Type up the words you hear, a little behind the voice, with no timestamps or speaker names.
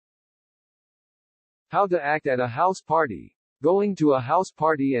How to act at a house party. Going to a house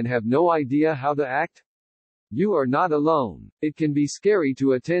party and have no idea how to act? You are not alone. It can be scary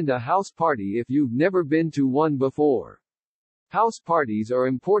to attend a house party if you've never been to one before. House parties are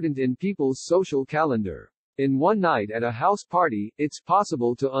important in people's social calendar. In one night at a house party, it's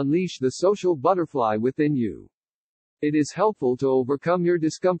possible to unleash the social butterfly within you. It is helpful to overcome your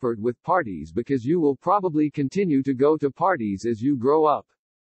discomfort with parties because you will probably continue to go to parties as you grow up.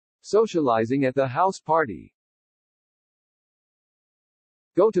 Socializing at the house party.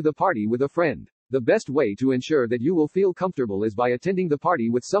 Go to the party with a friend. The best way to ensure that you will feel comfortable is by attending the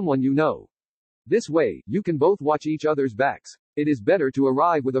party with someone you know. This way, you can both watch each other's backs. It is better to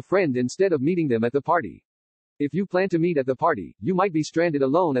arrive with a friend instead of meeting them at the party. If you plan to meet at the party, you might be stranded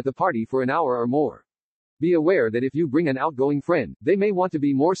alone at the party for an hour or more. Be aware that if you bring an outgoing friend, they may want to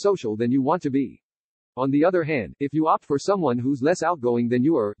be more social than you want to be. On the other hand, if you opt for someone who's less outgoing than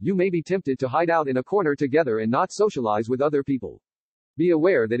you are, you may be tempted to hide out in a corner together and not socialize with other people. Be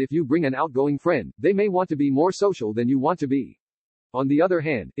aware that if you bring an outgoing friend, they may want to be more social than you want to be. On the other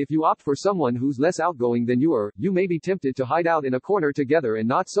hand, if you opt for someone who's less outgoing than you are, you may be tempted to hide out in a corner together and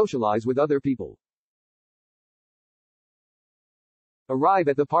not socialize with other people. Arrive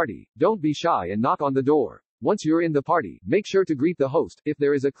at the party. Don't be shy and knock on the door. Once you're in the party, make sure to greet the host, if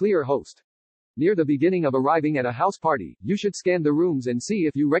there is a clear host. Near the beginning of arriving at a house party, you should scan the rooms and see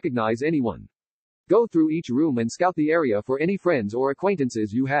if you recognize anyone. Go through each room and scout the area for any friends or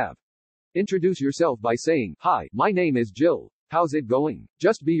acquaintances you have. Introduce yourself by saying, "Hi, my name is Jill. How's it going?"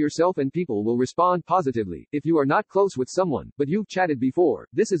 Just be yourself and people will respond positively. If you are not close with someone, but you've chatted before,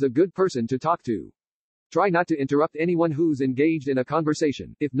 this is a good person to talk to. Try not to interrupt anyone who's engaged in a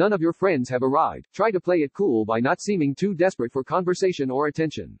conversation. If none of your friends have arrived, try to play it cool by not seeming too desperate for conversation or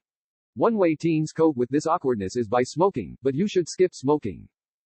attention. One way teens cope with this awkwardness is by smoking, but you should skip smoking.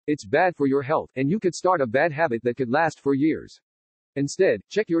 It's bad for your health, and you could start a bad habit that could last for years. Instead,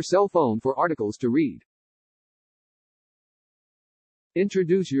 check your cell phone for articles to read.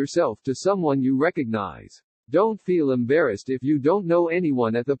 Introduce yourself to someone you recognize. Don't feel embarrassed if you don't know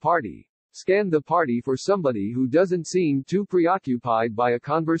anyone at the party. Scan the party for somebody who doesn't seem too preoccupied by a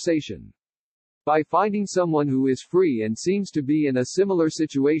conversation. By finding someone who is free and seems to be in a similar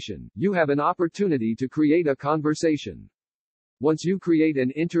situation, you have an opportunity to create a conversation. Once you create an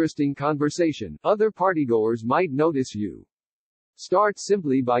interesting conversation, other partygoers might notice you. Start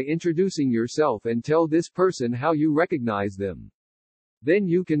simply by introducing yourself and tell this person how you recognize them. Then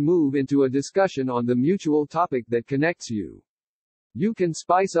you can move into a discussion on the mutual topic that connects you. You can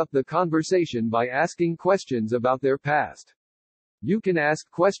spice up the conversation by asking questions about their past. You can ask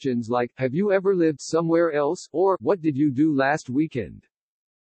questions like, "Have you ever lived somewhere else?" or "What did you do last weekend?"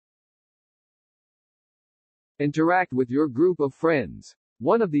 Interact with your group of friends.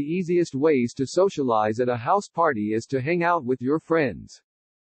 One of the easiest ways to socialize at a house party is to hang out with your friends.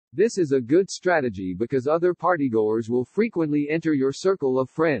 This is a good strategy because other partygoers will frequently enter your circle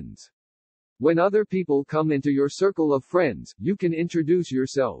of friends. When other people come into your circle of friends, you can introduce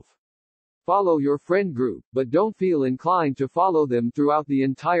yourself. Follow your friend group, but don't feel inclined to follow them throughout the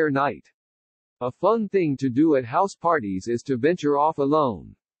entire night. A fun thing to do at house parties is to venture off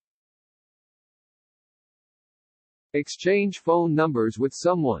alone. Exchange phone numbers with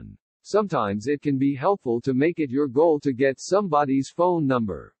someone. Sometimes it can be helpful to make it your goal to get somebody's phone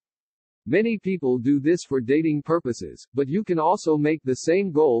number. Many people do this for dating purposes, but you can also make the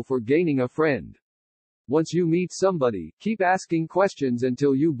same goal for gaining a friend. Once you meet somebody, keep asking questions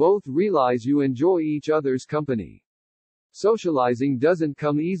until you both realize you enjoy each other's company. Socializing doesn't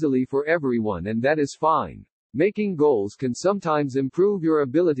come easily for everyone, and that is fine. Making goals can sometimes improve your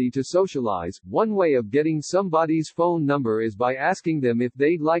ability to socialize. One way of getting somebody's phone number is by asking them if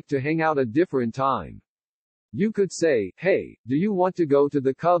they'd like to hang out a different time. You could say, "Hey, do you want to go to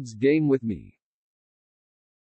the Cubs game with me?"